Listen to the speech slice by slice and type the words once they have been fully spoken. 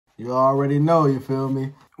You already know, you feel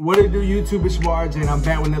me? What it do, YouTube? It's your RJ, and I'm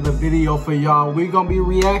back with another video for y'all. We're gonna be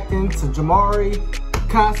reacting to Jamari,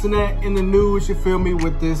 Cenat in the news, you feel me,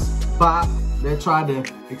 with this bot that tried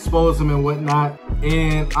to expose him and whatnot.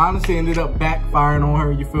 And honestly ended up backfiring on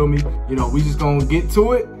her, you feel me? You know, we just gonna get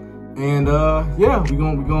to it. And yeah, we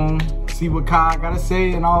gonna see what Kai gotta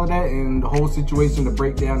say and all of that, and the whole situation, the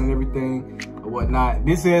breakdown and everything or whatnot.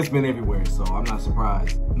 This has been everywhere, so I'm not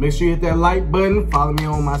surprised. Make sure you hit that like button, follow me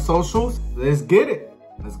on my socials. Let's get it.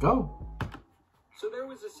 Let's go. So there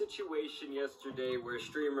was a situation yesterday where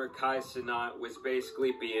streamer Cenat was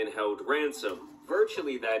basically being held ransom.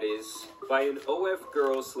 Virtually, that is, by an OF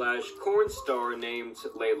girl / corn star named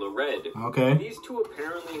Layla Red. Okay. These two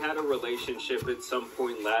apparently had a relationship at some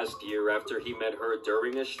point last year after he met her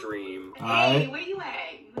during a stream. Hey, where you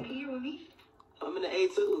at? You here with me? I'm in the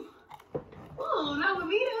A2. Oh, not with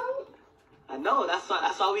me though. I know, that's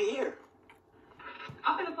why we here.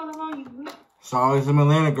 I'm finna pull along you. It's always them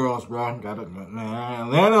Atlanta girls, bro. Man,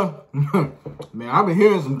 Atlanta. Man, I've been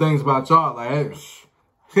hearing some things about y'all, like,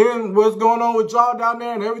 hearing what's going on with y'all down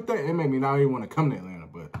there and everything. It made me not even want to come to Atlanta,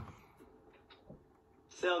 but.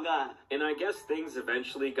 Sell God. And I guess things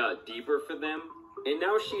eventually got deeper for them. And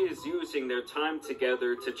now she is using their time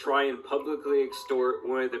together to try and publicly extort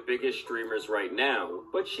one of the biggest streamers right now.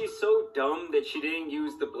 But she's so dumb that she didn't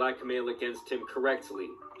use the blackmail against him correctly.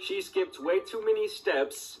 She skipped way too many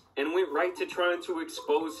steps and went right to trying to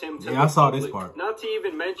expose him to the I saw public. this part. Not to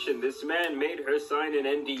even mention, this man made her sign an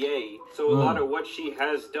NDA, so a lot of what she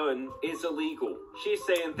has done is illegal. She's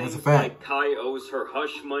saying things like Kai owes her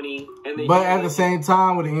hush money, and but at the same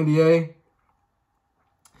time with the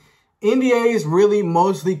NDAs really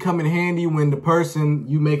mostly come in handy when the person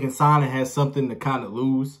you making sign has something to kind of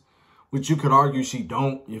lose, which you could argue she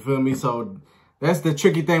don't, you feel me? So that's the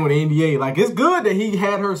tricky thing with the NDA. Like, it's good that he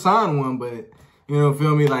had her sign one, but, you know,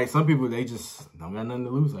 feel me? Like, some people, they just don't got nothing to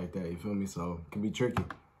lose like that, you feel me? So it can be tricky.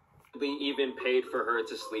 They even paid for her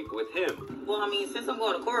to sleep with him. Well, I mean, since I'm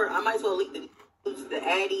going to court, I might as well leak the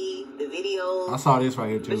Addy, the videos. I saw this right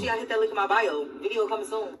here, too. But you gotta hit that link in my bio. Video coming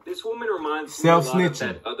soon. This woman reminds me a lot of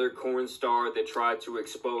that other corn star that tried to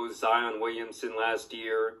expose Zion Williamson last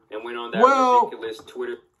year and went on that ridiculous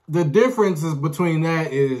Twitter. The difference is between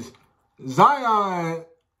that is Zion,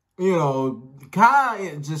 you know, Kai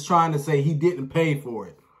is just trying to say he didn't pay for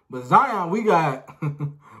it. But Zion, we got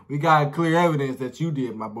we got clear evidence that you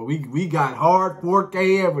did, my boy. We got hard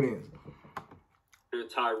 4K evidence.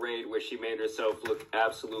 Tirade where she made herself look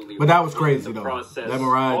absolutely, but that was crazy though. Process,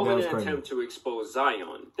 all in an attempt to expose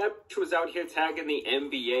Zion. That bitch was out here tagging the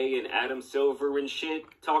NBA and Adam Silver and shit,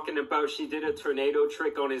 talking about she did a tornado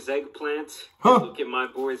trick on his eggplant. Look at my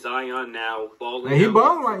boy Zion now, balling. He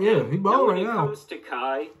balling right, yeah, he balling right now. When it comes to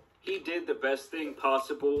Kai, he did the best thing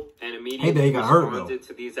possible and immediately responded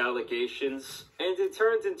to these allegations. And it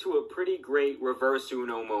turned into a pretty great reverse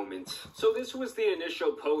Uno moment. So this was the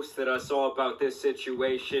initial post that I saw about this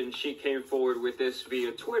situation. She came forward with this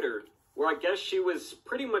via Twitter, where I guess she was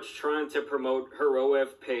pretty much trying to promote her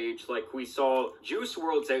OF page like we saw Juice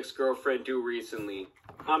WRLD's ex-girlfriend do recently.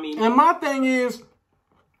 I mean... And my thing is,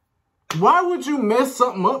 why would you mess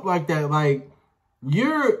something up like that? Like,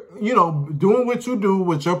 you're, you know, doing what you do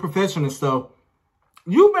with your profession and stuff.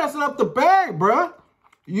 You messing up the bag, bruh.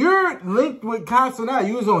 You're linked with Cenat.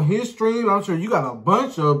 You was on his stream. I'm sure you got a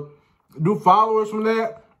bunch of new followers from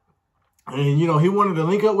that. And, you know, he wanted to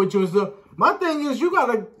link up with you and stuff. My thing is, you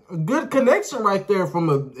got a good connection right there from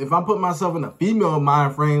a, if I put myself in a female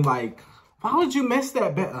mind frame, like, why would you mess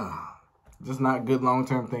that back? Just not good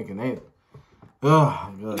long-term thinking, ain't it? We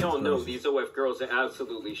all know these OF girls are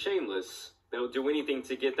absolutely shameless. They'll do anything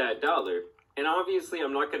to get that dollar. And obviously,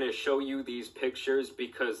 I'm not going to show you these pictures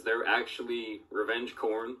because they're actually revenge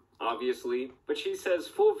corn, obviously. But she says,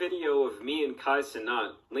 full video of me and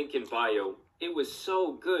Cenat, link in bio. It was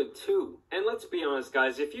so good, too. And let's be honest,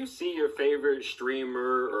 guys, if you see your favorite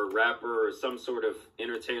streamer or rapper or some sort of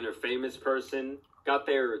entertainer, famous person got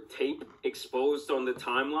their tape exposed on the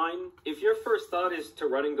timeline, if your first thought is to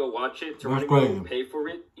run and go watch it, to run and go pay for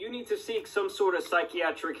it, you need to seek some sort of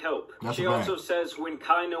psychiatric help. She also says, when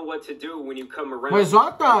Kai know what to do when you come around. Wait, so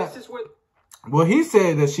I thought, well, he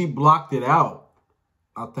said that she blocked it out,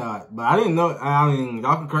 I thought. But I didn't know, I mean,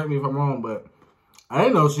 y'all can correct me if I'm wrong, but I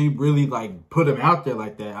didn't know she really, like, put him out there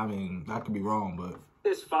like that. I mean, I could be wrong, but.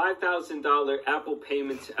 This $5,000 Apple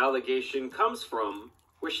payment allegation comes from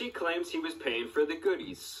where she claims he was paying for the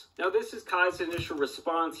goodies. Now, this is Kai's initial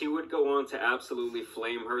response. He would go on to absolutely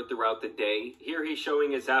flame her throughout the day. Here he's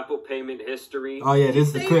showing his Apple payment history. Oh, yeah, this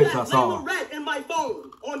is the clips I saw. Layla Red in my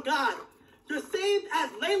phone, on God. You're saved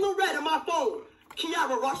as Layla Red in my phone.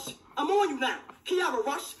 Kiara Rush, I'm on you now. Kiara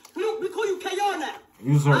Rush. We call you KR now.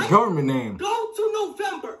 Use her government name. Go to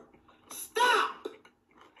November. Stop.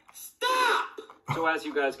 Stop. So as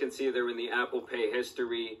you guys can see, they're in the Apple Pay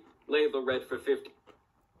history. Layla read for 50.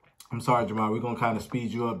 I'm sorry, Jamal. We're gonna kind of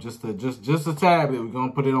speed you up just a tad bit. We're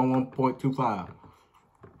gonna put it on 1.25.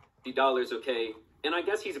 $50, okay? And I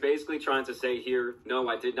guess he's basically trying to say here, no,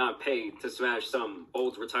 I did not pay to smash some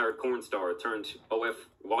old retired porn star turned OF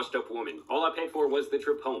washed up woman. All I paid for was the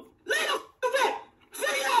trip home. Layla,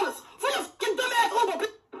 $50 for your fucking dumbass Uber,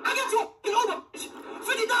 bitch. I got you a Uber, bitch.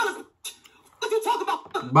 $50. What you talk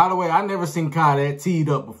about? By the way, I never seen Kai that teed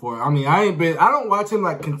up before. I mean, I don't watch him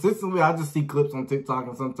like consistently. I just see clips on TikTok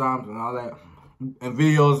and sometimes and all that. And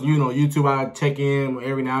videos, you know, YouTube, I check in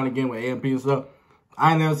every now and again with AMP and stuff.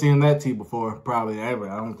 I ain't never seen that tea before, probably ever,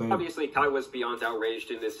 I don't think. Obviously, Kai was beyond outraged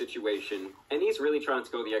in this situation, and he's really trying to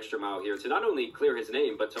go the extra mile here to not only clear his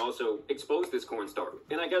name, but to also expose this corn star.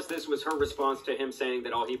 And I guess this was her response to him saying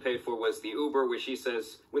that all he paid for was the Uber, which she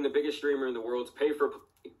says, when the biggest streamer in the world pay for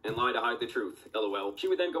and lie to hide the truth, LOL. She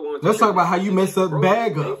would then go on to... Let's talk about how you messed up the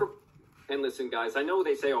bag up. And listen, guys, I know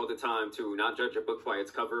they say all the time to not judge a book by its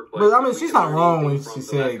cover, but I mean, she's not wrong when she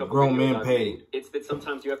said grown men paid. It's that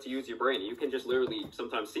sometimes you have to use your brain. You can just literally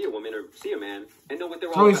sometimes see a woman or see a man and know what they're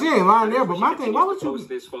all about. I mean, she ain't lying there, but my thing, why would you post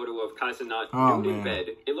this photo of Cenat nude in bed?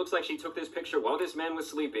 It looks like she took this picture while this man was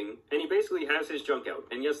sleeping, and he basically has his junk out.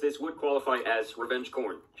 And yes, this would qualify as revenge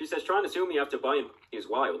porn. She says, trying to sue me after buying is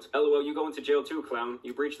wild. LOL, you go into jail too, clown.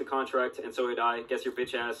 You breached the contract, and so did I. Guess your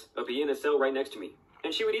bitch ass. I'll be in a cell right next to me.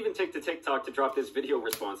 And she would even take to TikTok to drop this video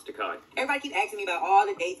response to Kai. Everybody keep asking me about all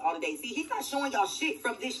the dates. See, he's not showing y'all shit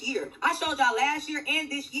from this year. I showed y'all last year and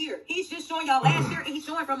this year. He's just showing y'all last year and he's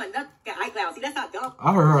showing from another iCloud. See, that's not dumb.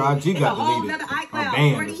 I heard her IG got deleted. It's a whole iCloud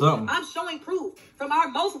banned or something. I'm showing proof from our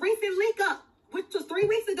most recent link up, which was 3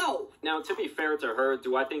 weeks ago. Now, to be fair to her,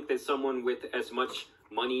 do I think that someone with as much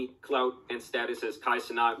money, clout, and status as Kai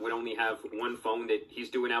Cenat would only have one phone that he's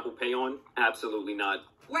doing Apple Pay on? Absolutely not.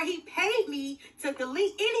 Where he paid me to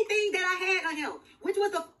delete anything that I had on him, which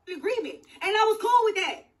was an agreement. And I was cool with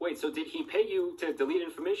that. Wait, so did he pay you to delete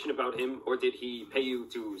information about him, or did he pay you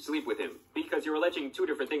to sleep with him? Because you're alleging two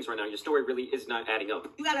different things right now. Your story really is not adding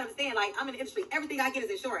up. You gotta understand, like, I'm in the industry. Everything I get is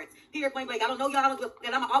insurance. Period, point blank. I don't know y'all,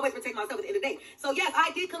 and I'm always protect myself at the end of the day. So, yes, I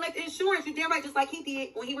did collect insurance. You're damn right, just like he did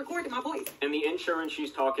when he recorded my voice. And the insurance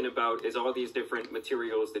she's talking about is all these different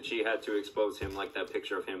materials that she had to expose him, like that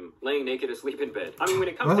picture of him laying naked asleep in bed. I mean, when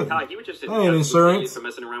it comes to Kai, he would just insurance for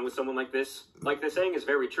messing around with someone like this. Like the saying is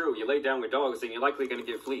very true. You lay down with dogs, and you're likely going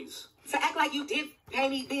to get fleas. To act like you did pay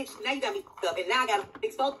me, bitch, now you got me up, and now I got to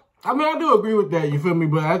expose. I mean, I do agree with that, you feel me?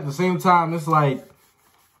 But at the same time, it's like,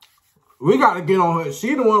 we got to get on her.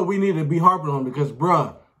 She the one we need to be harping on because,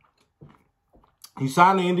 bruh, he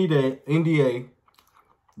signed the NDA,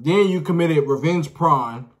 then you committed revenge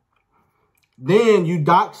porn, then you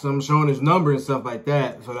doxed him, showing his number and stuff like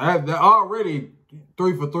that. So that already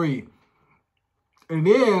 3 for 3. And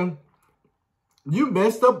then you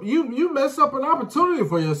messed up. You messed up an opportunity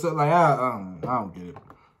for yourself. Like I don't get it.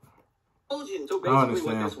 So basically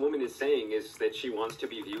what this woman is saying is that she wants to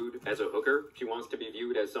be viewed as a hooker. She wants to be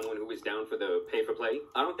viewed as someone who is down for the pay for play.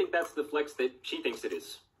 I don't think that's the flex that she thinks it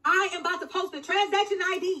is. I am about to post the transaction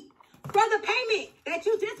ID for the payment that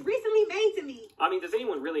you just recently made to me. I mean, does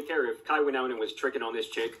anyone really care if Kai went out and was tricking on this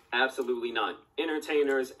chick? Absolutely not.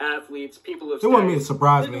 Entertainers, athletes, people of status. It wouldn't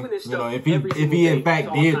surprise me, you know, if he in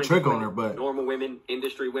fact did trick on her, but normal women,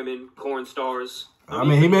 industry women, porn stars. I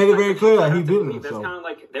mean, he made it very clear that he didn't. That's kind of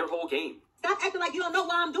like their whole game. Stop acting like you don't know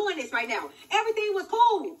why I'm doing this right now. Everything was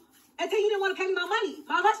cool until you didn't want to pay me my money,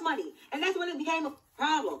 my hush money. And that's when it became a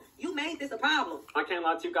problem. You made this a problem. I can't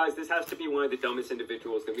lie to you guys. This has to be one of the dumbest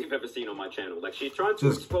individuals that we've ever seen on my channel. Like, she's trying to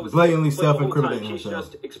expose blatantly self-incriminating herself.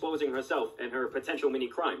 She's just exposing herself and her potential mini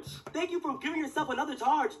crimes. Thank you for giving yourself another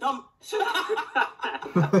charge, dumb.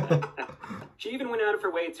 She even went out of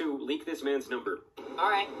her way to leak this man's number. All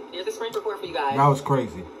right, here's the screen report for you guys. That was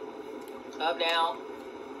crazy. Up, down.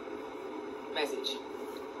 Message.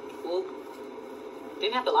 Whoop.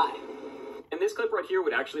 Didn't have to lie. And this clip right here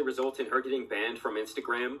would actually result in her getting banned from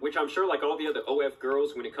Instagram, which I'm sure, like all the other OF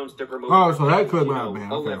girls, when it comes to promoting... Oh, so that clip might have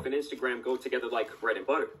been. OF and Instagram go together like bread and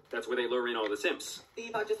butter. That's where they lure in all the simps. See,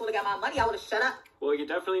 if I just would have got my money, I would have shut up. Well, you're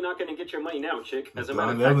definitely not going to get your money now, chick. As a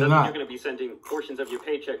matter of fact, you're going to be sending portions of your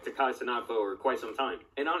paycheck to Kai Cenat for quite some time.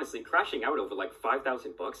 And honestly, crashing out over like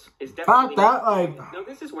 $5,000 is definitely... Now,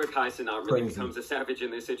 this is where Kai Cenat really becomes a savage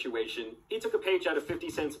in this situation. He took a page out of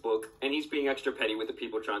 50 Cent's book, and he's being extra petty with the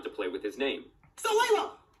people trying to play with his name. So,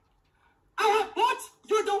 Layla, I have bought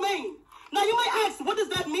your domain. Now, you might ask, what does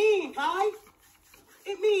that mean, Kai?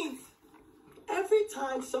 It means every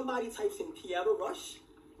time somebody types in Kiara Rush,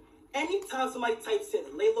 anytime somebody types in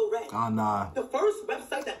Layla Red, oh nah, the first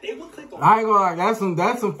website that they will click on. I ain't gonna lie, that's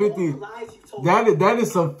some 50. That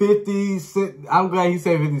is some 50 cent. I'm glad he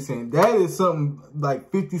said 50 cent. That is something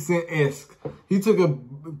like 50 cent-esque. He took a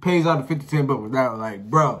page out of 50 cent book with that. Like,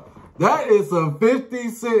 bro, that is some 50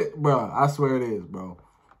 cent, bro. I swear it is, bro.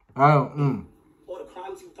 I don't. All the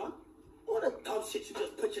crimes you've done, all the dumb shit you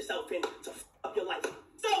just put yourself in to f up your life.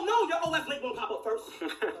 So no, your OF link won't pop up first.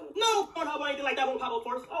 No, or anything like that won't pop up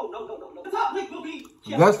first. Oh no. The top link will be.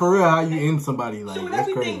 That's for real. How you end somebody like showing that's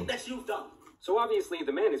everything crazy. that you've done. So obviously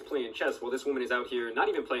the man is playing chess while this woman is out here not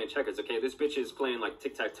even playing checkers, okay? This bitch is playing like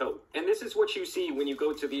tic-tac-toe. And this is what you see when you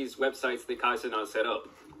go to these websites that Cenat set up.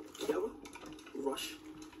 KiaraRush.com.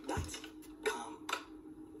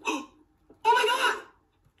 Oh my god!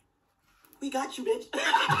 We got you, bitch.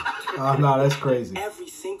 Oh no, that's crazy. Every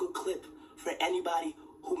single clip for anybody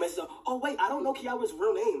who messes up. Oh wait, I don't know Kiara's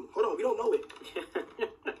real name. Hold on, we don't know it.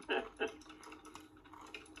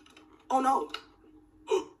 Oh no.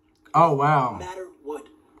 Oh wow. No matter what,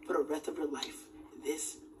 for the rest of your life,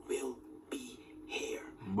 this will be here.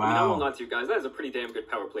 Wow. I mean, I will not to you guys. That is a pretty damn good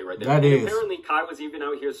power play right there. That is. Apparently, Kai was even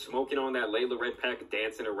out here smoking on that Layla Red pack,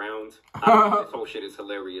 dancing around. This whole shit is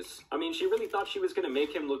hilarious. I mean, she really thought she was going to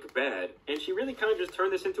make him look bad, and she really kind of just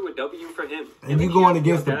turned this into a W for him. And you going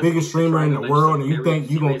against the biggest streamer in the world, and you think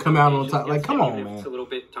you going to come out on top. Like, come on, man. It's a little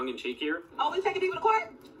bit tongue-in-cheek here. Oh, we taking people to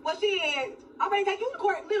court? Well, shit, I'm ready to take you to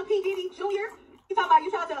court, little P. Diddy Jr. You talking about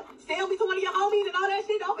you trying to sell me to one of your homies and all that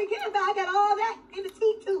shit? Don't forget about I got all that in the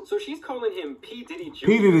teeth, too. So she's calling him P. Diddy Jr.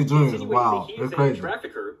 P. Diddy Jr. insinuating Wow, that he that's is crazy. a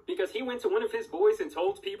trafficker because he went to one of his boys and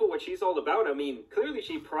told people what she's all about. I mean, clearly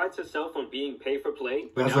she prides herself on being pay-for-play.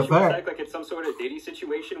 But That's now a she wants to fact. act like it's some sort of Diddy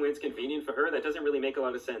situation when it's convenient for her. That doesn't really make a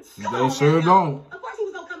lot of sense. They sure don't. Of course he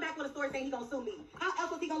was going to come back with a story saying he's going to sue me. How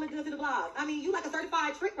else was he going to look good to the blog? I mean, you like a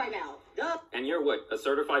certified trick right now. Duh. And you're what, a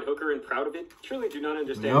certified hooker and proud of it? Truly do not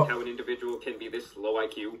understand Yep. how an individual can be this low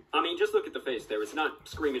IQ. I mean, just look at the face there. It's not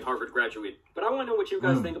screaming Harvard graduate. But I want to know what you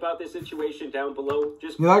guys think about this situation down below.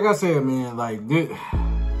 Just Yeah, like I said, man, like, this,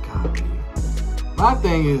 God, my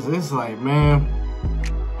thing is, it's like, man,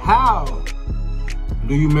 how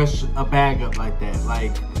do you mess a bag up like that?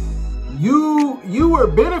 Like, you were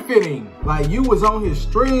benefiting. Like, you was on his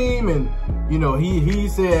stream, and, you know, he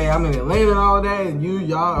said, hey, I'm in Atlanta and all that, and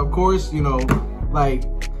y'all, of course, you know, like,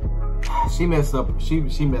 she messed up, she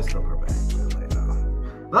messed up her bag.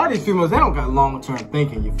 A lot of these females, they don't got long-term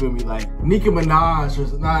thinking, you feel me? Like, Nicki Minaj,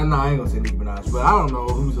 or, nah, I ain't gonna say Nicki Minaj, but I don't know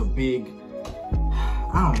who's a big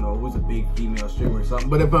female streamer or something.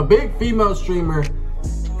 But if a big female streamer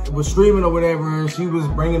was streaming or whatever, and she was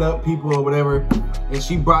bringing up people or whatever, and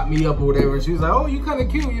she brought me up or whatever, and she was like, oh, you kind of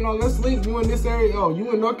cute, you know, let's link, you in this area, oh,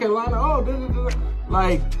 you in North Carolina, oh, da, da, da, da.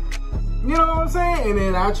 Like, you know what I'm saying? And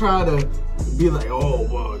then I try to be like, oh,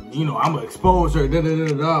 well, you know, I'm gonna expose her, da, da,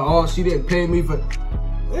 da, da, oh, she didn't pay me for...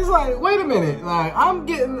 It's like, wait a minute, like, I'm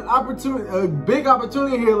getting a big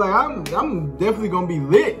opportunity here. Like, I'm definitely gonna be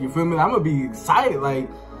lit, you feel me? I'm gonna be excited, like,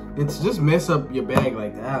 and to just mess up your bag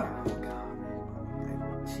like that. Oh, God, man.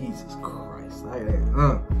 Like, Jesus Christ, like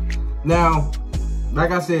that. Now,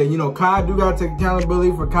 like I said, you know, Kai do gotta take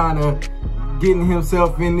accountability for kind of getting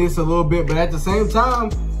himself in this a little bit, but at the same time,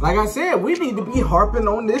 like I said, we need to be harping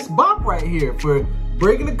on this bop right here for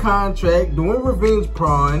breaking the contract, doing revenge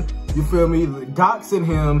porn. You feel me? Doxing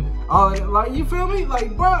him. All like, you feel me?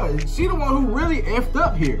 Like, bro, she the one who really effed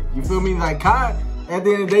up here. You feel me? Like, Kai, at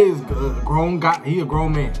the end of the day, is a grown guy. He a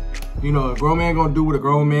grown man. You know, a grown man gonna do what a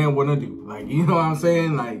grown man wanna do. Like, you know what I'm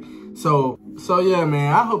saying? Like, so yeah,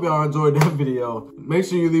 man. I hope y'all enjoyed that video. Make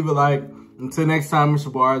sure you leave a like. Until next time, it's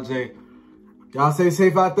your boy RJ. Y'all stay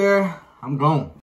safe out there. I'm gone.